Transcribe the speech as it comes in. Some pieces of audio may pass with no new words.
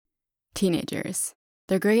teenagers.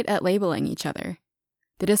 They're great at labeling each other.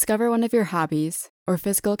 They discover one of your hobbies, or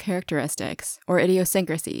physical characteristics, or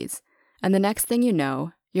idiosyncrasies, and the next thing you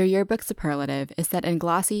know, your yearbook superlative is set in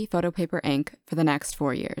glossy photo paper ink for the next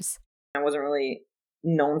 4 years. I wasn't really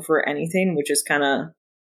known for anything, which is kind of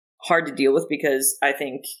hard to deal with because I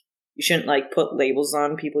think you shouldn't put labels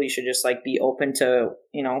on people. You should just be open to,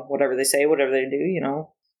 whatever they say, whatever they do,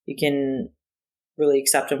 you can really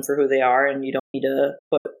accept them for who they are, and you don't need to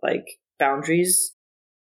put boundaries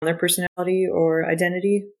on their personality or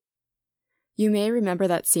identity. You may remember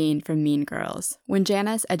that scene from Mean Girls, when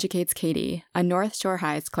Janice educates Katie on North Shore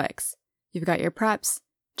High's cliques. You've got your preps,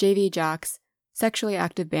 JV jocks, sexually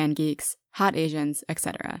active band geeks, hot Asians,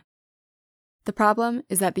 etc. The problem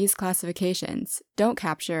is that these classifications don't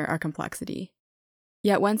capture our complexity.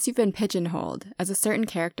 Yet once you've been pigeonholed as a certain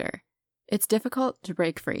character, it's difficult to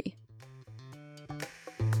break free.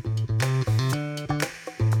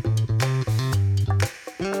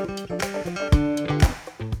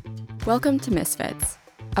 Welcome to Misfits,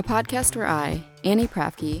 a podcast where I, Annie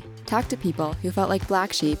Pravke, talk to people who felt like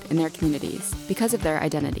black sheep in their communities because of their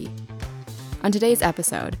identity. On today's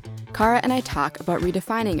episode, Cara and I talk about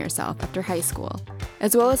redefining yourself after high school,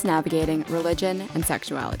 as well as navigating religion and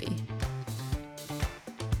sexuality.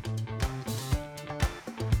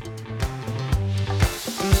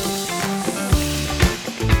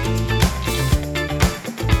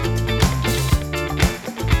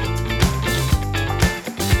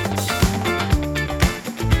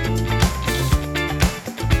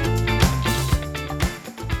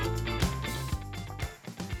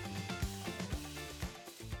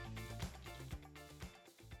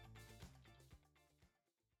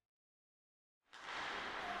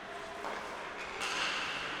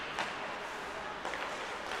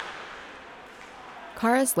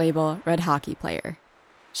 Cara's label read hockey player.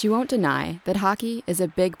 She won't deny that hockey is a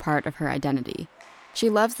big part of her identity. She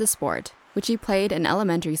loves the sport, which she played in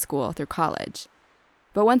elementary school through college.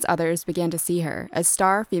 But once others began to see her as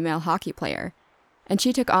star female hockey player, and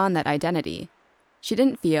she took on that identity, she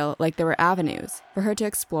didn't feel like there were avenues for her to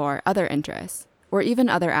explore other interests, or even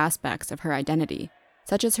other aspects of her identity,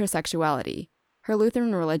 such as her sexuality, her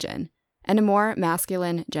Lutheran religion, and a more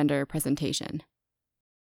masculine gender presentation.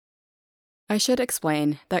 I should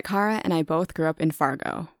explain that Cara and I both grew up in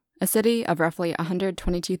Fargo, a city of roughly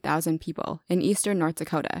 122,000 people in eastern North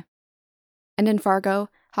Dakota. And in Fargo,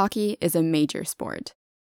 hockey is a major sport.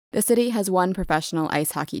 The city has one professional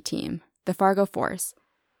ice hockey team, the Fargo Force,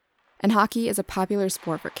 and hockey is a popular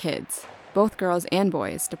sport for kids, both girls and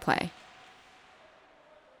boys, to play.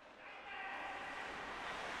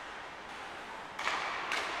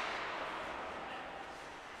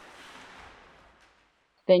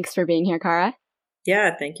 Thanks for being here, Cara.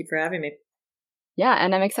 Yeah, thank you for having me. Yeah,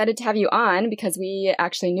 and I'm excited to have you on because we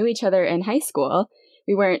actually knew each other in high school.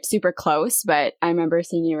 We weren't super close, but I remember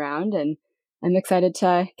seeing you around, and I'm excited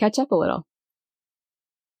to catch up a little.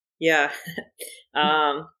 Yeah.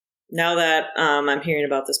 Now that I'm hearing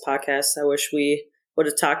about this podcast, I wish we would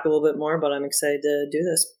have talked a little bit more, but I'm excited to do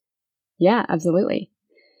this. Yeah, absolutely.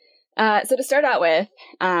 So to start out with,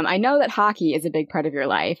 I know that hockey is a big part of your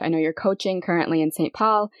life. I know you're coaching currently in St.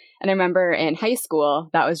 Paul, and I remember in high school,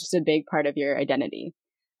 that was just a big part of your identity.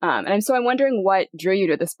 And I'm wondering what drew you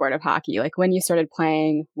to the sport of hockey, like when you started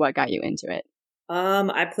playing, what got you into it?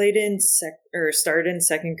 I played started in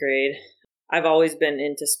second grade. I've always been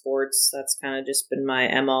into sports. That's kind of just been my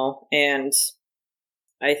MO. And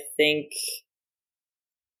I think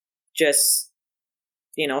just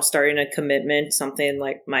starting a commitment, something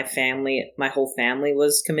like my whole family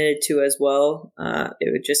was committed to as well.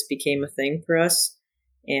 It just became a thing for us.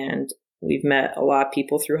 And we've met a lot of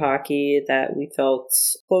people through hockey that we felt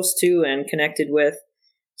close to and connected with.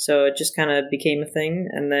 So it just kind of became a thing.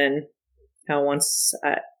 And then once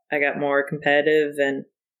I got more competitive and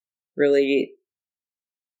really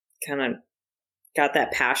kind of got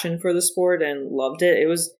that passion for the sport and loved it. It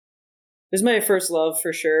was my first love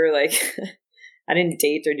for sure. I didn't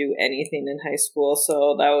date or do anything in high school,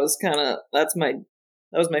 so that was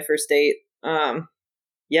my first date.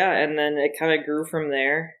 Yeah, and then it kind of grew from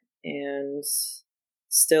there, and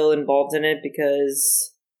still involved in it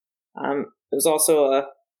because it was also a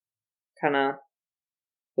kind of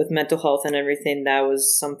with mental health and everything. That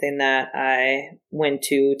was something that I went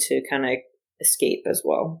to kind of escape as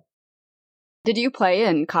well. Did you play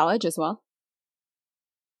in college as well?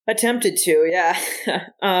 Attempted to, yeah.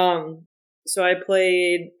 So I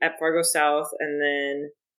played at Fargo South, and then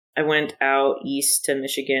I went out east to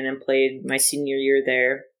Michigan and played my senior year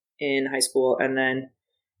there in high school. And then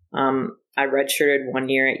I redshirted 1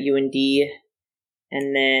 year at UND,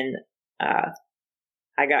 and then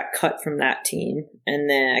I got cut from that team. And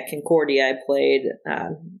then at Concordia, I played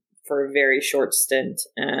for a very short stint.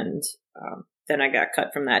 And then I got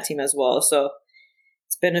cut from that team as well. So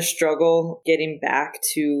it's been a struggle getting back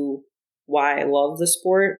to why I love the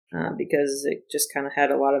sport because it just kind of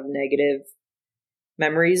had a lot of negative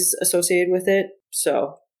memories associated with it.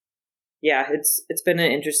 So yeah, it's been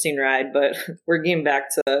an interesting ride, but we're getting back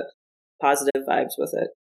to positive vibes with it.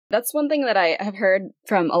 That's one thing that I have heard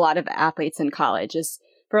from a lot of athletes in college is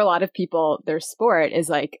for a lot of people, their sport is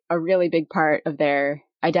like a really big part of their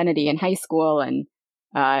identity in high school and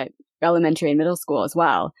elementary and middle school as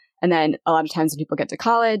well. And then a lot of times when people get to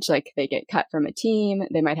college, like they get cut from a team,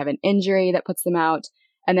 they might have an injury that puts them out.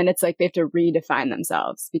 And then it's like they have to redefine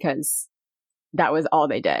themselves because that was all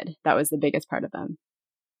they did. That was the biggest part of them.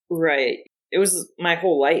 Right. It was my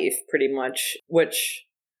whole life pretty much, which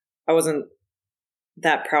I wasn't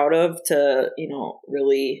that proud of to,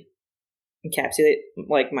 really encapsulate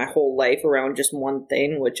like my whole life around just one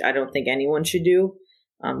thing, which I don't think anyone should do.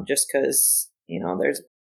 Just because, there's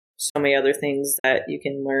so many other things that you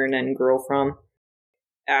can learn and grow from.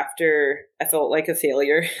 After I felt like a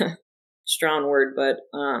failure, strong word, but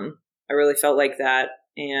I really felt like that.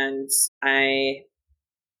 And I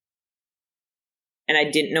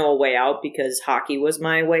didn't know a way out because hockey was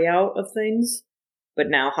my way out of things. But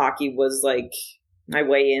now hockey was like my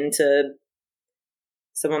way into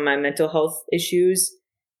some of my mental health issues.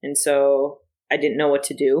 And so I didn't know what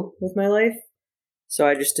to do with my life. So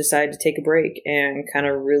I just decided to take a break and kind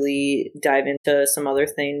of really dive into some other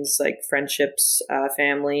things like friendships,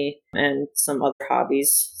 family, and some other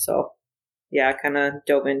hobbies. So yeah, I kind of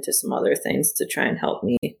dove into some other things to try and help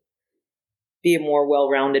me be a more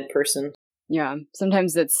well-rounded person. Yeah,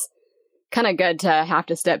 sometimes it's kind of good to have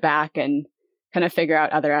to step back and kind of figure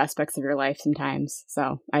out other aspects of your life sometimes.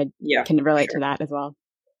 So I can relate to that as well.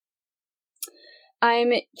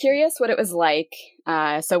 I'm curious what it was like.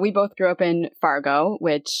 So we both grew up in Fargo,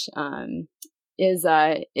 which is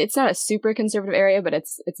it's not a super conservative area, but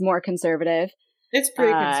it's more conservative. It's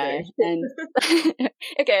pretty conservative. And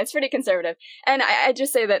okay, it's pretty conservative. And I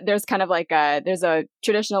just say that there's kind of like there's a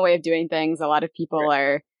traditional way of doing things. A lot of people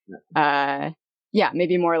are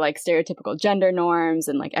maybe more like stereotypical gender norms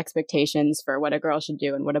and like expectations for what a girl should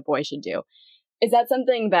do and what a boy should do. Is that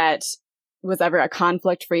something that was ever a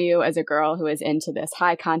conflict for you as a girl who is into this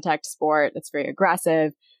high contact sport that's very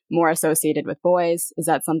aggressive, more associated with boys? Is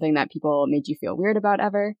that something that people made you feel weird about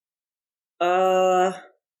ever?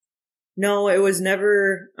 No, it was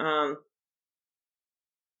never, well,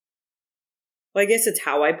 I guess it's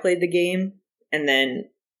how I played the game. And then,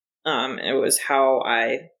 it was how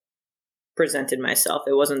I presented myself.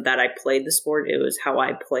 It wasn't that I played the sport. It was how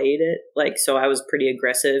I played it. Like, so I was pretty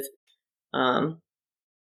aggressive.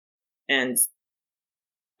 And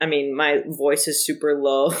I mean, my voice is super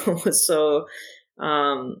low. So,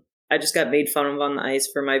 I just got made fun of on the ice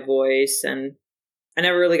for my voice. And I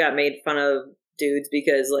never really got made fun of dudes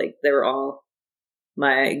because like they were all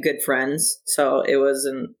my good friends. So it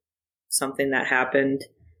wasn't something that happened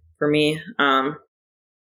for me.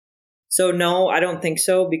 So no, I don't think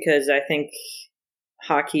so because I think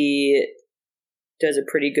hockey does a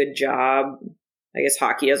pretty good job. I guess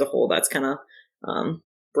hockey as a whole, that's kind of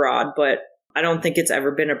broad, but I don't think it's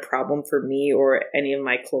ever been a problem for me or any of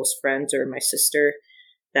my close friends or my sister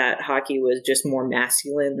that hockey was just more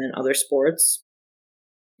masculine than other sports.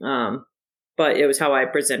 But it was how I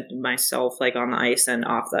presented myself like on the ice and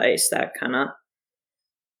off the ice that kind of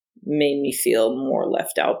made me feel more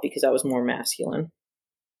left out because I was more masculine.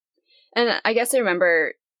 And I guess I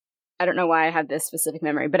remember, I don't know why I have this specific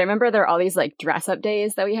memory, but I remember there were all these like dress up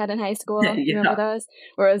days that we had in high school. Yeah. You remember those?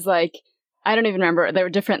 Where it was like, I don't even remember. There were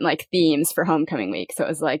different like themes for homecoming week. So it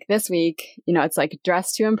was like this week, it's like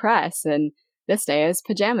dress to impress, and this day is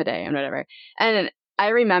pajama day and whatever. And I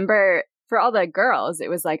remember for all the girls, it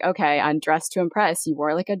was like, okay, on dress to impress, you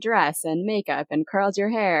wore like a dress and makeup and curled your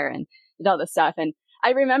hair and did all this stuff. And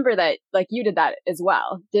I remember that like you did that as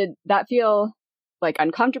well. Did that feel like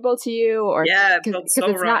uncomfortable to you? Or yeah, because it's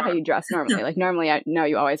not how you dress normally. Like normally I know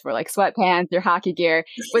you always wear like sweatpants, your hockey gear.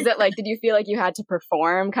 Was it like, did you feel like you had to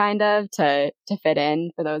perform kind of to fit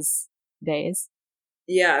in for those days?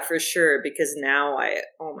 Yeah, for sure. Because now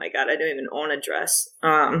oh my God, I don't even own a dress.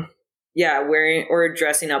 Wearing or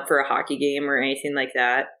dressing up for a hockey game or anything like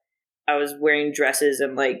that. I was wearing dresses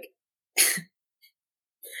and like,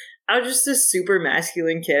 I was just a super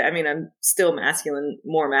masculine kid. I mean, I'm still masculine,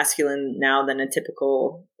 more masculine now than a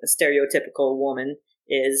stereotypical woman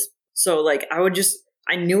is. So like,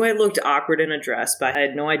 I knew I looked awkward in a dress, but I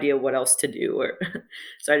had no idea what else to do.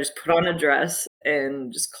 So I just put on a dress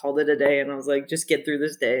and just called it a day. And I was like, just get through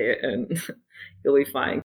this day and you'll be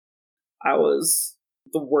fine. I was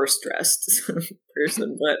the worst dressed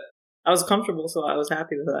person, but I was comfortable, so I was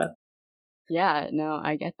happy with that. Yeah, no,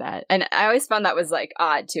 I get that. And I always found that was like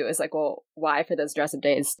odd too. It's like, well, why for those dress up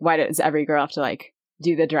days? Why does every girl have to like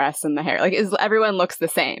do the dress and the hair? Like, everyone looks the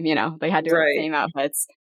same, you know? They had to wear the same outfits.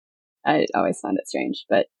 I always found it strange,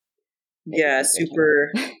 but yeah,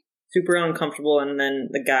 super uncomfortable. And then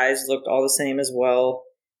the guys looked all the same as well.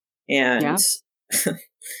 And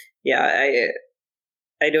yeah,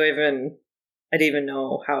 I didn't even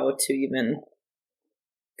know how to even,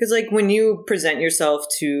 because like when you present yourself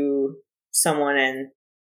to someone and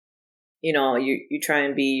you try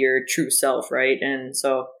and be your true self, right? And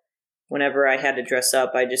so whenever I had to dress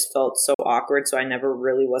up, I just felt so awkward, so I never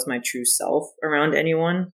really was my true self around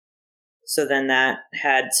anyone. So then that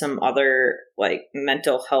had some other like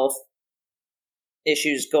mental health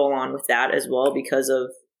issues go along with that as well, because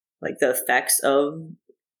of like the effects of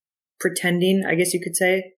pretending, I guess you could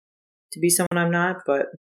say, to be someone I'm not. But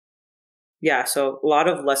yeah, so a lot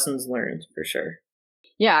of lessons learned for sure.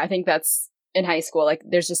 Yeah, I think that's in high school. Like,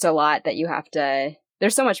 there's just a lot that you have to,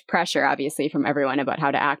 there's so much pressure, obviously, from everyone about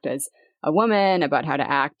how to act as a woman, about how to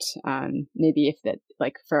act, maybe if that,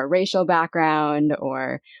 like, for a racial background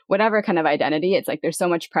or whatever kind of identity. It's like there's so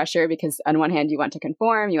much pressure because on one hand, you want to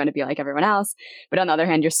conform, you want to be like everyone else. But on the other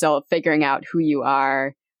hand, you're still figuring out who you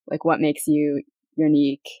are, like what makes you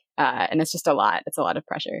unique. And it's just a lot. It's a lot of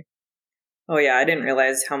pressure. Oh, yeah. I didn't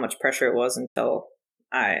realize how much pressure it was until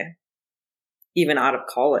even out of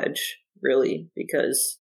college, really,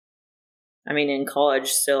 because I mean, in college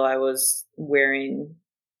still I was wearing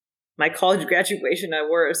my college graduation, I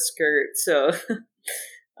wore a skirt. So,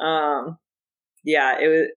 yeah,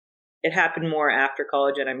 it happened more after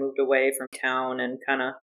college, and I moved away from town and kind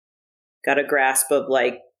of got a grasp of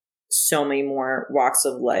like so many more walks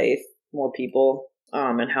of life, more people,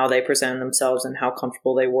 and how they presented themselves and how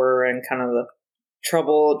comfortable they were, and kind of the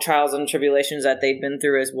trials and tribulations that they've been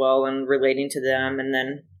through as well, and relating to them, and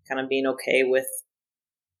then kind of being okay with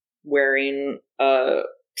wearing a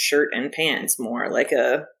shirt and pants more, like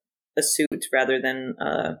a suit rather than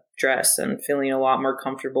a dress, and feeling a lot more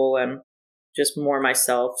comfortable and just more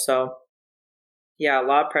myself. So yeah, a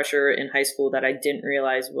lot of pressure in high school that I didn't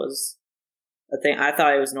realize was a thing. I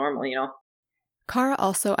thought it was normal, Cara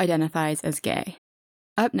also identifies as gay.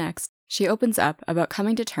 Up next, she opens up about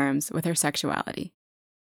coming to terms with her sexuality.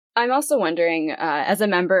 I'm also wondering, as a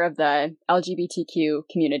member of the LGBTQ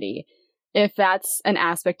community, if that's an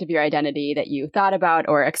aspect of your identity that you thought about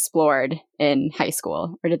or explored in high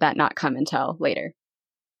school, or did that not come until later?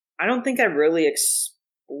 I don't think I really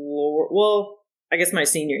explored. Well, I guess my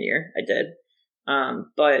senior year I did.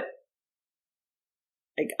 But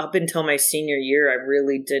like up until my senior year, I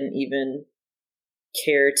really didn't even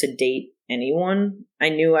care to date anyone. I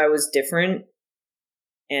knew I was different,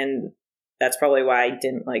 and that's probably why I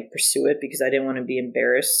didn't like pursue it, because I didn't want to be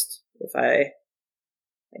embarrassed if I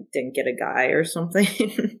didn't get a guy or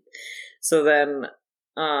something. So then,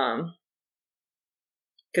 because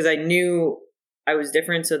I knew I was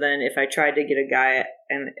different, so then if I tried to get a guy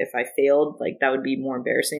and if I failed, like that would be more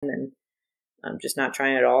embarrassing than just not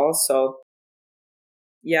trying at all. So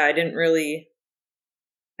yeah, I didn't really.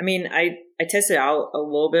 I mean, I tested out a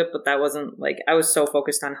little bit, but that wasn't like, I was so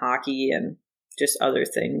focused on hockey and just other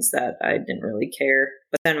things that I didn't really care.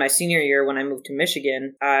 But then my senior year, when I moved to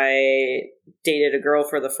Michigan, I dated a girl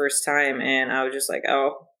for the first time, and I was just like,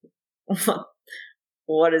 oh,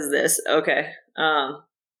 what is this? Okay. And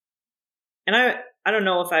I don't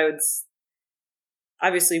know if I would,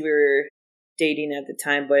 obviously we were dating at the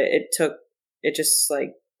time, but it just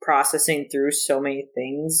like processing through so many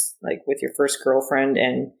things, like with your first girlfriend,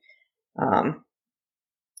 and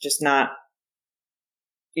just not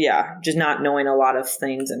knowing a lot of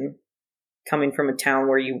things, and coming from a town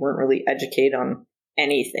where you weren't really educated on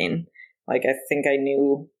anything. Like, I think I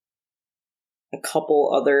knew a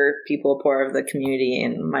couple other people part of the community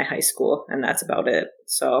in my high school, and that's about it.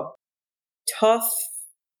 So tough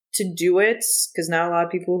to do it, because not a lot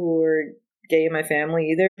of people who are gay in my family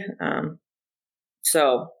either.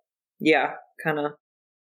 So yeah, kind of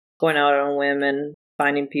going out on a whim and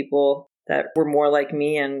finding people that were more like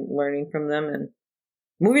me and learning from them. And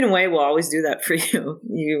moving away will always do that for you.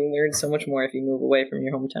 You learn so much more if you move away from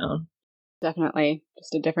your hometown. Definitely.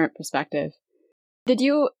 Just a different perspective. Did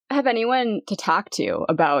you have anyone to talk to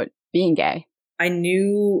about being gay? I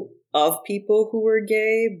knew of people who were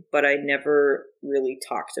gay, but I never really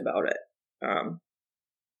talked about it.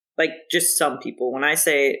 Like just some people. When I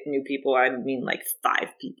say new people, I mean like 5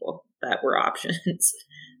 people that were options.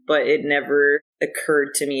 But it never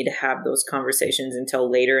occurred to me to have those conversations until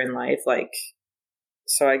later in life. Like,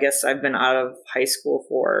 so I guess I've been out of high school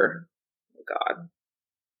for, oh God,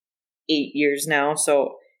 8 years now.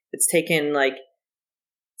 So it's taken like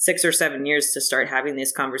 6 or 7 years to start having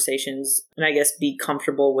these conversations and I guess be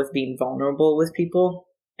comfortable with being vulnerable with people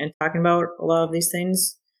and talking about a lot of these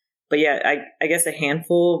things. But yeah, I guess a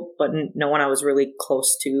handful, but no one I was really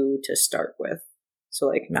close to start with. So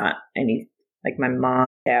like not any, like my mom,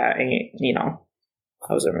 yeah, you know,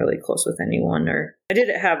 I wasn't really close with anyone. Or I did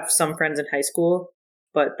have some friends in high school,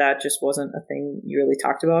 but that just wasn't a thing you really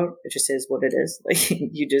talked about. It just is what it is. Like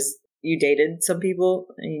you dated some people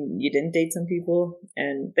and you didn't date some people,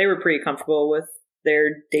 and they were pretty comfortable with their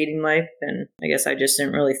dating life. And I guess I just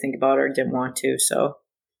didn't really think about it or didn't want to. So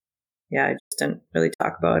yeah, I just didn't really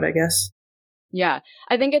talk about it, I guess. Yeah,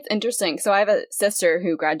 I think it's interesting. So I have a sister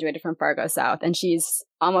who graduated from Fargo South, and she's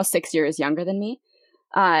almost 6 years younger than me.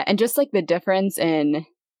 And just like the difference in,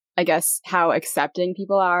 I guess, how accepting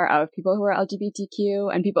people are of people who are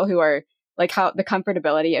LGBTQ and people who are like how the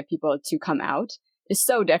comfortability of people to come out is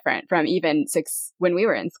so different from even when we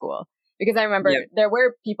were in school. Because I remember there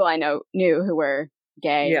were people I knew who were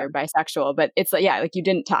gay or bisexual, but it's like, yeah, like you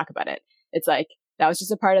didn't talk about it. It's like, that was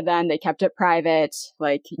just a part of them. They kept it private.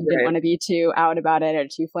 Like you didn't want to be too out about it or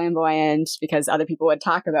too flamboyant because other people would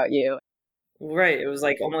talk about you. Right. It was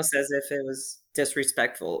like almost as if it was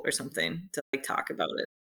disrespectful or something to like talk about it.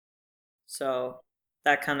 So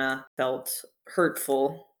that kind of felt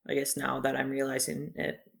hurtful, I guess, now that I'm realizing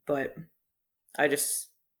it. But I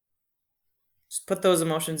just put those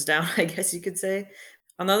emotions down, I guess you could say.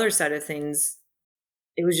 On the other side of things,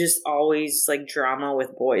 it was just always like drama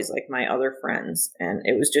with boys, like my other friends. And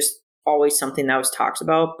it was just always something that was talked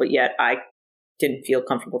about, but yet I didn't feel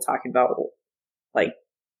comfortable talking about like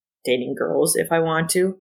dating girls if I want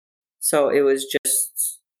to. So it was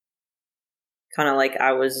just kind of like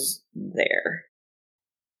I was there.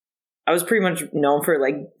 I was pretty much known for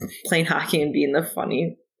like playing hockey and being the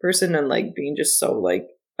funny person and like being just so like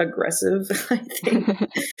aggressive, I think.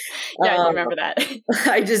 Yeah, I remember that.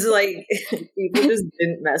 I just like, people just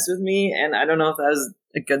didn't mess with me. And I don't know if that was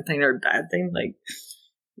a good thing or a bad thing. Like,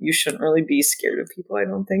 you shouldn't really be scared of people, I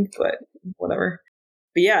don't think, but whatever.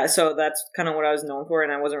 But yeah, so that's kind of what I was known for.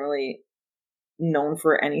 And I wasn't really known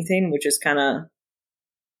for anything, which is kind of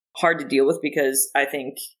hard to deal with because I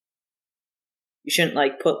think you shouldn't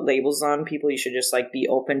like put labels on people. You should just like be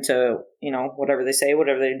open to, you know, whatever they say,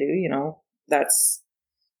 whatever they do, you know,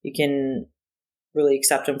 you can really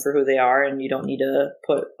accept them for who they are, and you don't need to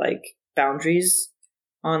put like boundaries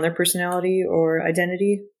on their personality or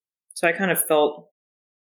identity. So I kind of felt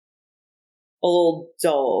a little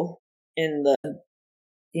dull in the,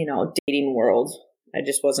 you know, dating world. I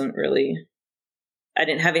just wasn't really, I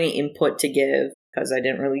didn't have any input to give because I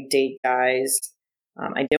didn't really date guys.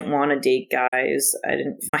 I didn't want to date guys. I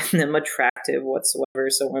didn't find them attractive whatsoever.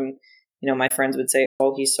 So when, you know, my friends would say,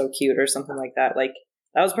 oh, he's so cute or something like that, like,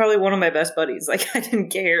 that was probably one of my best buddies. Like, I didn't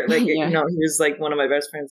care. Like, you know, he was like one of my best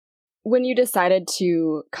friends. When you decided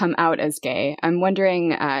to come out as gay, I'm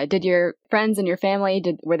wondering, did your friends and your family,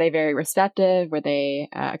 were they very receptive? Were they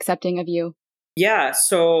accepting of you? Yeah.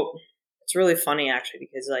 So it's really funny actually,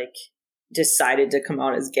 because like decided to come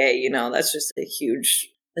out as gay, you know, that's just a huge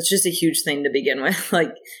thing to begin with.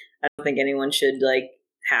 Like, I don't think anyone should like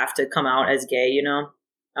have to come out as gay, you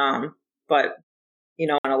know? But you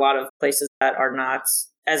know, in a lot of places that are not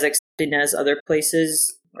as accepting as other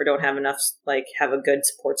places or don't have enough, like, have a good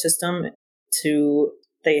support system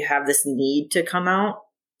they have this need to come out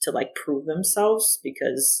to, like, prove themselves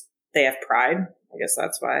because they have pride. I guess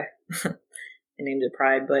that's why I named it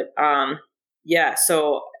pride. But, yeah,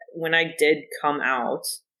 so when I did come out,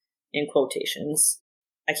 in quotations,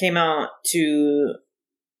 I came out to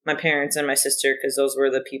my parents and my sister because those were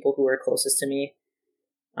the people who were closest to me.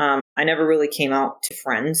 I never really came out to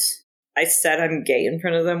friends. I said I'm gay in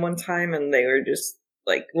front of them one time and they were just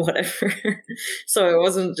like, whatever. So it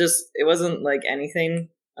wasn't like anything.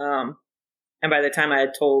 And by the time I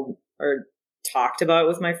had told or talked about it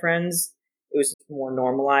with my friends, it was more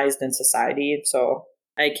normalized in society. So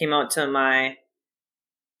I came out to my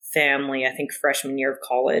family, I think freshman year of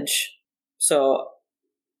college. So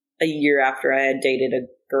a year after I had dated a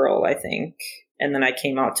girl, I think. And then I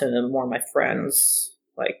came out to more of my friends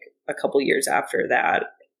like a couple years after that.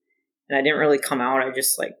 And I didn't really come out. I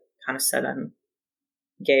just like kind of said I'm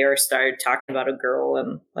gay or started talking about a girl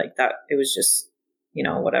and like that. It was just, you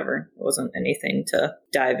know, whatever. It wasn't anything to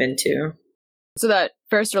dive into. So that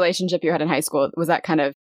first relationship you had in high school, was that kind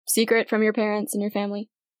of secret from your parents and your family?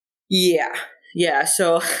 Yeah. Yeah.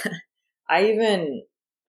 So I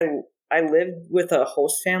I lived with a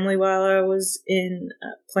host family while I was in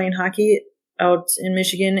playing hockey out in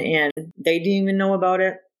Michigan, and they didn't even know about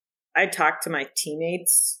it. I talked to my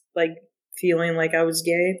teammates, like feeling like I was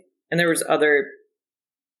gay, and there was other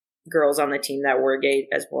girls on the team that were gay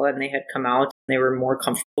as well, and they had come out. They were more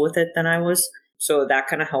comfortable with it than I was, so that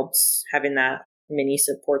kind of helped having that mini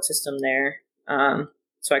support system there.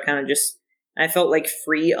 So I kind of I felt like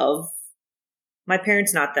free of my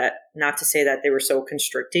parents. Not to say that they were so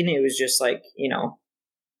constricting. It was just like,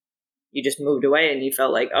 you just moved away and you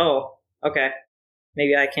felt like, oh, okay,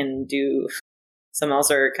 maybe I can do some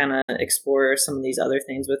else or kind of explore some of these other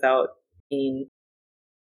things without being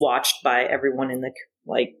watched by everyone in the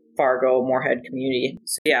like Fargo, Moorhead community.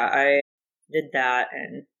 So yeah, I did that,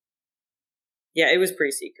 and yeah, it was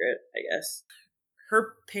pretty secret, I guess.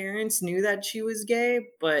 Her parents knew that she was gay,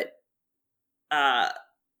 but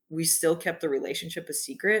we still kept the relationship a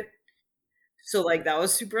secret. So like that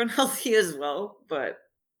was super unhealthy as well, but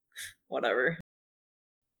whatever.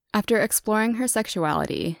 After exploring her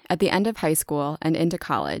sexuality at the end of high school and into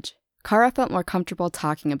college, Kara felt more comfortable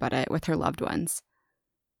talking about it with her loved ones.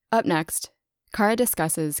 Up next, Kara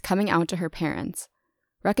discusses coming out to her parents,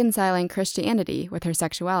 reconciling Christianity with her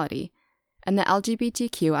sexuality, and the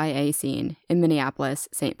LGBTQIA scene in Minneapolis,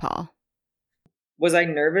 St. Paul. Was I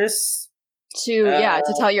nervous? To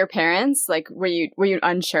tell your parents? Like, were you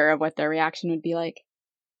unsure of what their reaction would be like?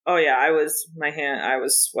 Oh yeah, I was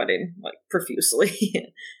sweating like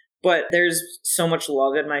profusely. But there's so much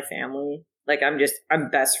love in my family. Like I'm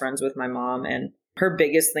best friends with my mom, and her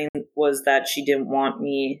biggest thing was that she didn't want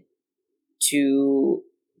me to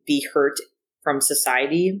be hurt from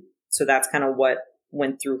society. So that's kind of what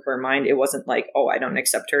went through her mind. It wasn't like, oh, I don't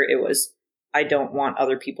accept her. It was, I don't want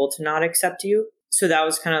other people to not accept you. So that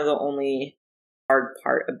was kind of the only hard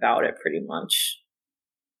part about it, pretty much.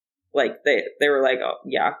 Like they were like, oh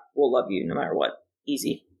yeah, we'll love you no matter what.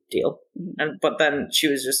 Easy deal. But then she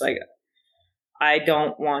was just like, I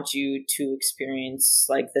don't want you to experience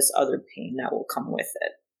like this other pain that will come with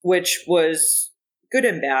it, which was good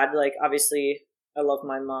and bad. Like obviously I love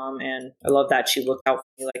my mom and I love that she looked out for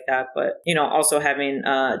me like that, but also having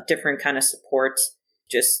different kind of support,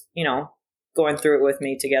 just going through it with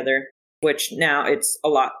me together, which now it's a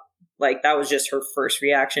lot. Like that was just her first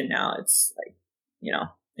reaction. Now it's like,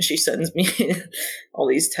 she sends me all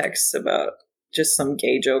these texts about just some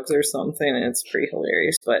gay jokes or something, and it's pretty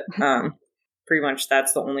hilarious. But pretty much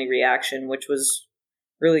that's the only reaction, which was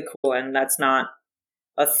really cool. And that's not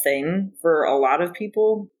a thing for a lot of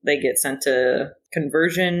people. They get sent to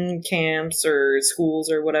conversion camps or schools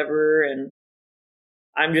or whatever. And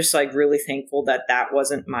I'm just like really thankful that that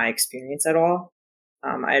wasn't my experience at all.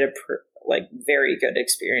 I had a very good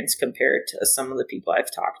experience compared to some of the people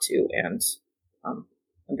I've talked to. And I'm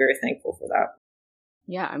very thankful for that.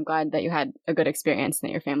 Yeah, I'm glad that you had a good experience and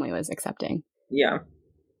that your family was accepting. Yeah.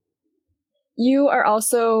 You are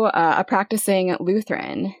also a practicing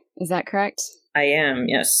Lutheran. Is that correct? I am,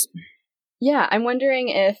 yes. Yeah, I'm wondering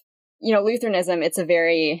if, Lutheranism, it's a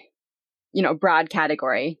very, broad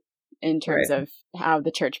category in terms of how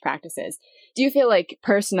the church practices. Do you feel like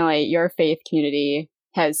personally your faith community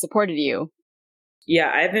has supported you?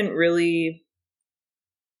 Yeah, I haven't really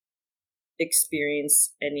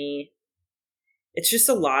experienced any. It's just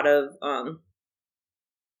a lot of,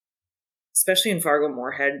 especially in Fargo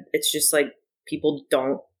Moorhead, it's just like people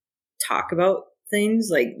don't talk about things.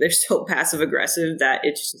 Like they're so passive aggressive that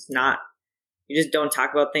it's just not, you just don't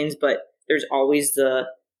talk about things. But there's always the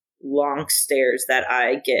long stares that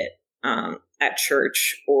I get at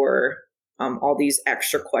church, or all these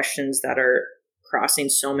extra questions that are crossing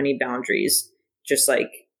so many boundaries, just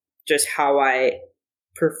how I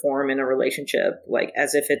perform in a relationship, like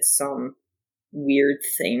as if it's some weird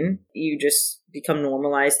thing. You just become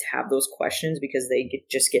normalized to have those questions because they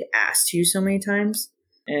just get asked to you so many times.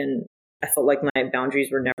 And I felt like my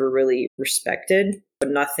boundaries were never really respected, but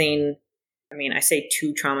nothing, I say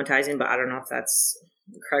too traumatizing, but I don't know if that's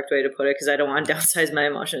the correct way to put it because I don't want to downsize my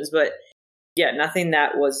emotions. But yeah, nothing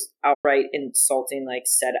that was outright insulting, like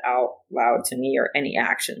said out loud to me, or any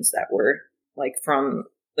actions that were like from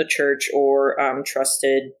the church or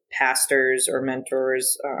trusted pastors or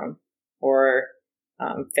mentors or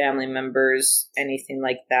family members, anything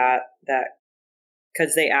like that,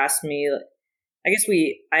 because they asked me, I guess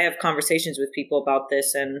I have conversations with people about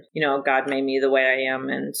this, and, God made me the way I am.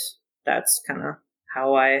 And that's kind of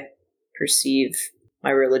how I perceive my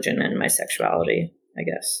religion and my sexuality, I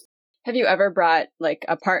guess. Have you ever brought like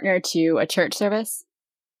a partner to a church service?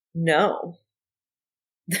 No.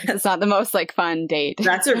 It's not the most like fun date.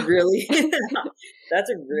 That's a really good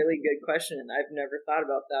question. I've never thought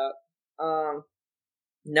about that.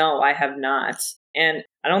 No, I have not. And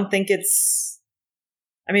I don't think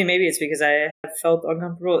maybe it's because I have felt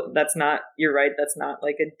uncomfortable. You're right, that's not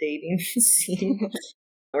like a dating scene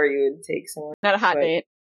where you would take someone. Not a hot date.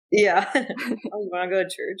 Yeah. Oh, you want to go to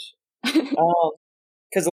church?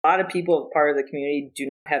 Because a lot of people, part of the community, do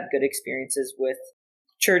not have good experiences with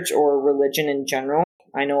church or religion in general.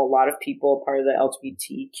 I know a lot of people, part of the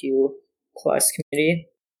LGBTQ plus community,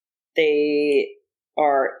 they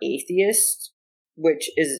are atheists, which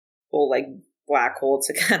is like black hole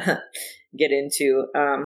to kind of get into.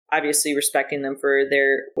 Obviously respecting them for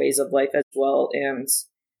their ways of life as well. And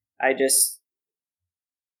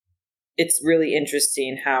it's really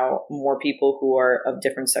interesting how more people who are of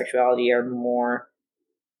different sexuality are more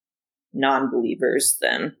non-believers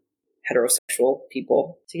than heterosexual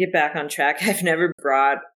people. To get back on track, I've never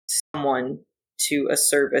brought someone to a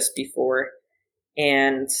service before.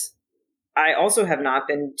 And I also have not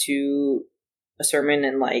been to a sermon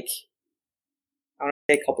in I want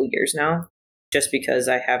to say a couple years now, just because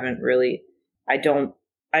I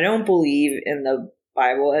don't believe in the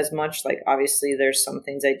Bible as much. Like, obviously there's some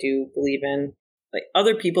things I do believe in. Like,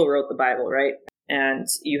 other people wrote the Bible, right? And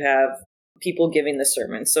you have people giving the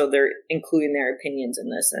sermon, so they're including their opinions in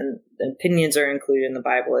this, and the opinions are included in the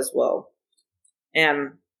Bible as well.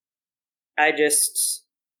 And I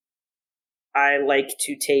like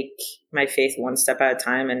to take my faith one step at a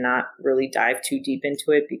time and not really dive too deep into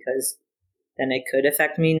it, because then it could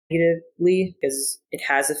affect me negatively, because it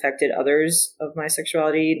has affected others of my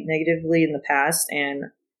sexuality negatively in the past. And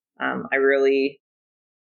I really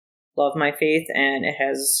love my faith, and it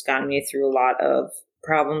has gotten me through a lot of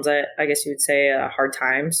problems, I guess you would say, hard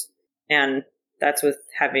times. And that's with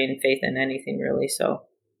having faith in anything, really. So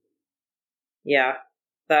yeah,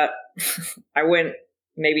 that I went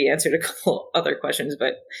maybe answered a couple other questions,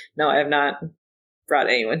 but no, I have not brought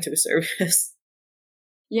anyone to a service.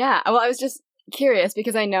 Yeah, well, I was just curious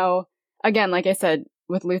because I know, again, like I said,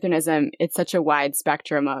 with Lutheranism, it's such a wide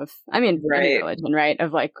spectrum of, any religion, right?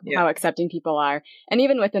 Of how accepting people are, and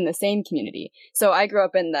even within the same community. So I grew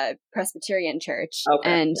up in the Presbyterian church,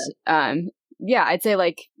 and I'd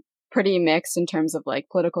say pretty mixed in terms of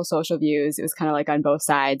political, social views. It was kind of on both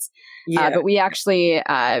sides. But we actually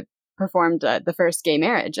performed the first gay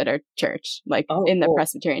marriage at our church, the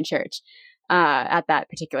Presbyterian church, at that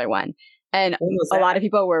particular one. And a lot of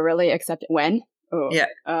people were really accepting. When?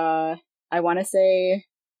 I want to say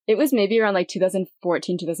it was maybe around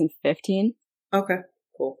 2014, 2015. Okay,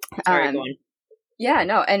 cool. Sorry, go on. Yeah,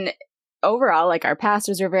 no. And overall, our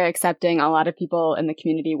pastors were very accepting. A lot of people in the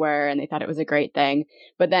community were, and they thought it was a great thing.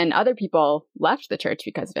 But then other people left the church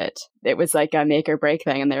because of it. It was a make or break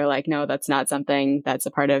thing. And they were like, no, that's not something that's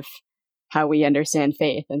a part of how we understand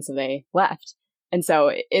faith. And so they left. And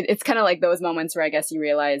so it's kind of those moments where I guess you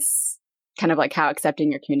realize kind of how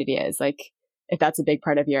accepting your community is. If that's a big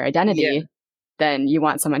part of your identity, then you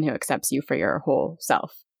want someone who accepts you for your whole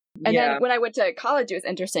self. And then when I went to college, it was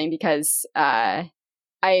interesting because I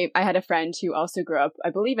had a friend who also grew up, I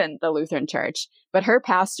believe, in the Lutheran church, but her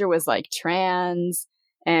pastor was trans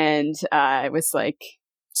and was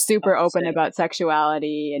super open about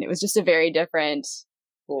sexuality. And it was just a very different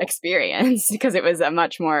experience because it was a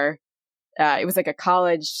much more, it was a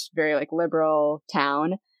college, very liberal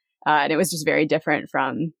town. And it was just very different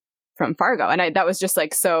from Fargo. And that was just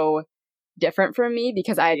so different from me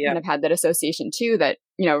because I kind of had that association too that,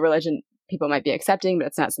 religion people might be accepting, but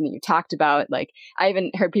it's not something you talked about. I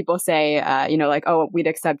even heard people say, oh, we'd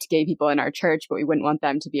accept gay people in our church, but we wouldn't want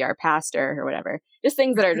them to be our pastor or whatever. Just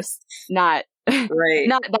things that are just not, right.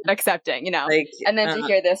 not that accepting, and then to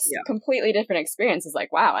hear this completely different experience is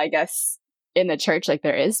wow, I guess in the church,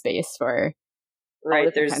 there is space for.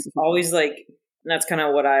 Right. There's always that's kind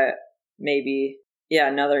of what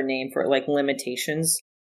another name for it, limitations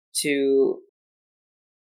to,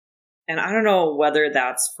 and I don't know whether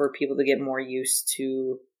that's for people to get more used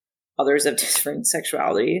to others of different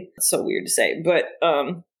sexuality. It's so weird to say, but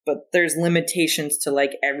there's limitations to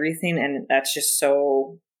everything, and that's just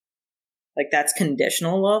so that's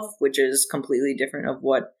conditional love, which is completely different of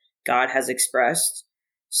what God has expressed.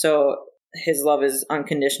 So his love is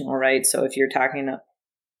unconditional, right? So if you're talking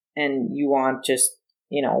and you want just,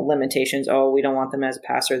 limitations, we don't want them as a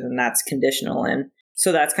pastor, then that's conditional. And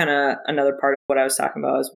so that's kind of another part of what I was talking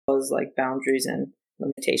about, as well as boundaries and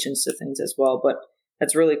limitations to things as well. But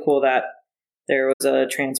that's really cool that there was a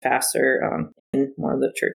trans pastor in one of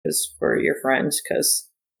the churches for your friends, because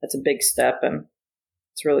that's a big step and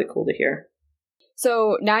it's really cool to hear.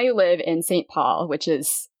 So now you live in St. Paul, which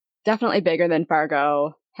is definitely bigger than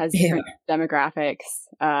Fargo, has different demographics.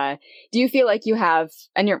 Do you feel like you have,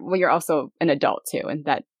 and you're also an adult too, and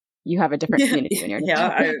that you have a different community when you're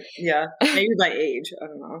maybe by age, I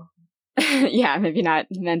don't know. Yeah, maybe not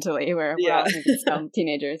mentally. We're all still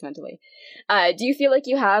teenagers mentally. Do you feel like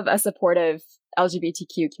you have a supportive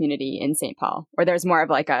LGBTQ community in St. Paul, or there's more of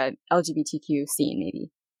like a LGBTQ scene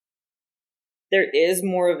maybe? There is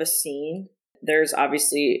more of a scene. There's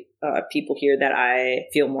obviously people here that I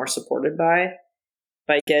feel more supported by,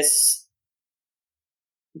 but I guess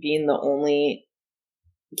being the only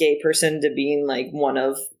gay person to being like one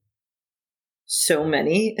of so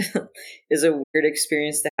many is a weird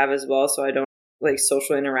experience to have as well. So I don't like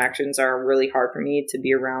social interactions are really hard for me to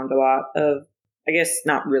be around a lot of, I guess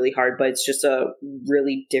not really hard, but it's just a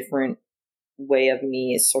really different way of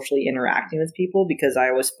me socially interacting with people because I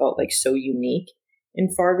always felt like so unique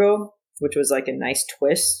in Fargo, which was like a nice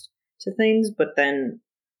twist to things. But then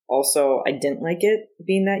also I didn't like it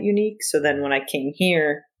being that unique. So then when I came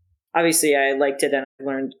here, obviously I liked it and I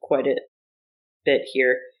learned quite a bit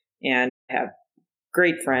here. And I have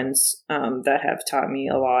great friends that have taught me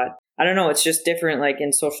a lot. I don't know. It's just different. Like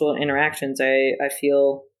in social interactions, I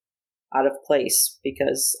feel out of place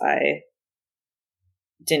because I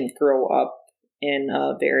didn't grow up in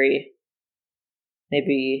a very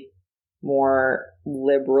maybe more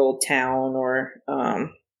liberal town or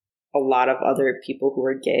a lot of other people who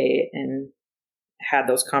are gay and had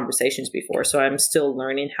those conversations before. So I'm still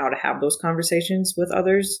learning how to have those conversations with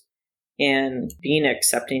others and being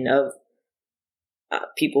accepting of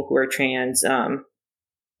people who are trans,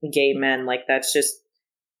 gay men. Like that's just,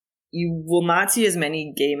 you will not see as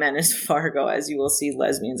many gay men as Fargo as you will see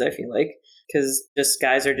lesbians, I feel like, because just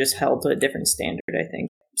guys are just held to a different standard, I think.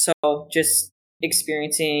 So just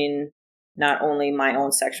experiencing not only my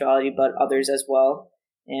own sexuality, but others as well,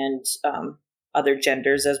 and other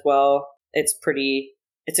genders as well. It's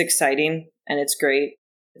exciting and it's great.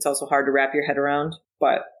 It's also hard to wrap your head around,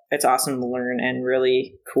 but it's awesome to learn and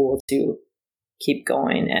really cool to keep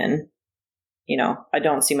going. And, you know, I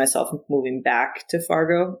don't see myself moving back to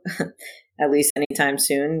Fargo, at least anytime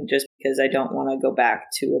soon, just because I don't want to go back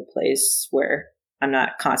to a place where I'm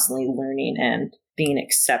not constantly learning and being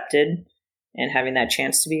accepted and having that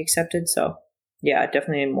chance to be accepted. So yeah,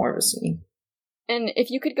 definitely more of a scene. And if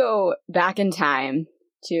you could go back in time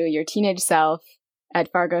to your teenage self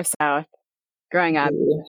at Fargo South growing up,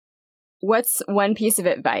 what's one piece of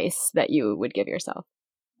advice that you would give yourself?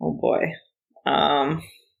 Oh boy.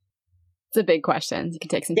 It's a big question. You can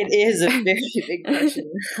take some time. It is a very big question.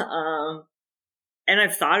 And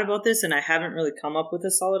I've thought about this and I haven't really come up with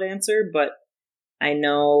a solid answer, but I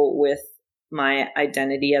know with my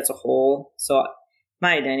identity as a whole, so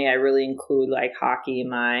my identity, I really include like hockey,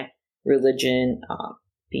 my religion,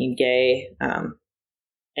 being gay,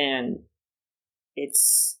 and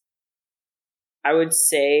it's, I would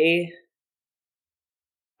say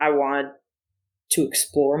I wanted to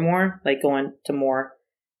explore more, like going to more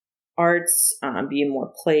arts, be in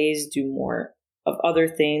more plays, do more of other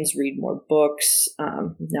things, read more books,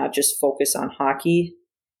 not just focus on hockey,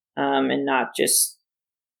 and not just,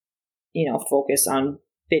 you know, focus on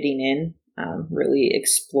fitting in, really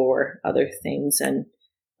explore other things and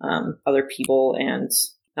other people and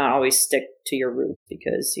not always stick to your roots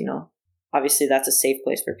because, you know, obviously that's a safe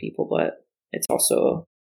place for people, but it's also,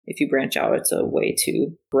 if you branch out, it's a way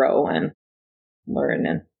to grow and learn.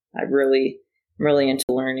 And I'm really into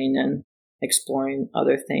learning and exploring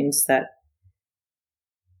other things that,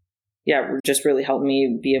 just really helped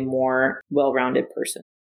me be a more well-rounded person.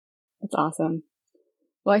 That's awesome.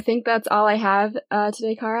 Well, I think that's all I have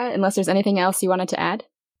today, Cara, unless there's anything else you wanted to add.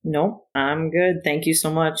 No, I'm good. Thank you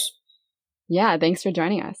so much. Yeah, thanks for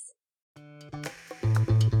joining us.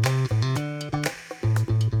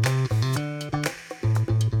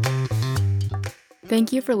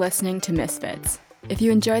 Thank you for listening to Misfits. If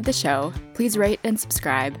you enjoyed the show, please rate and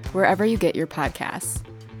subscribe wherever you get your podcasts.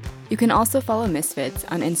 You can also follow Misfits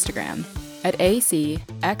on Instagram at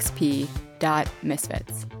acxp.misfits.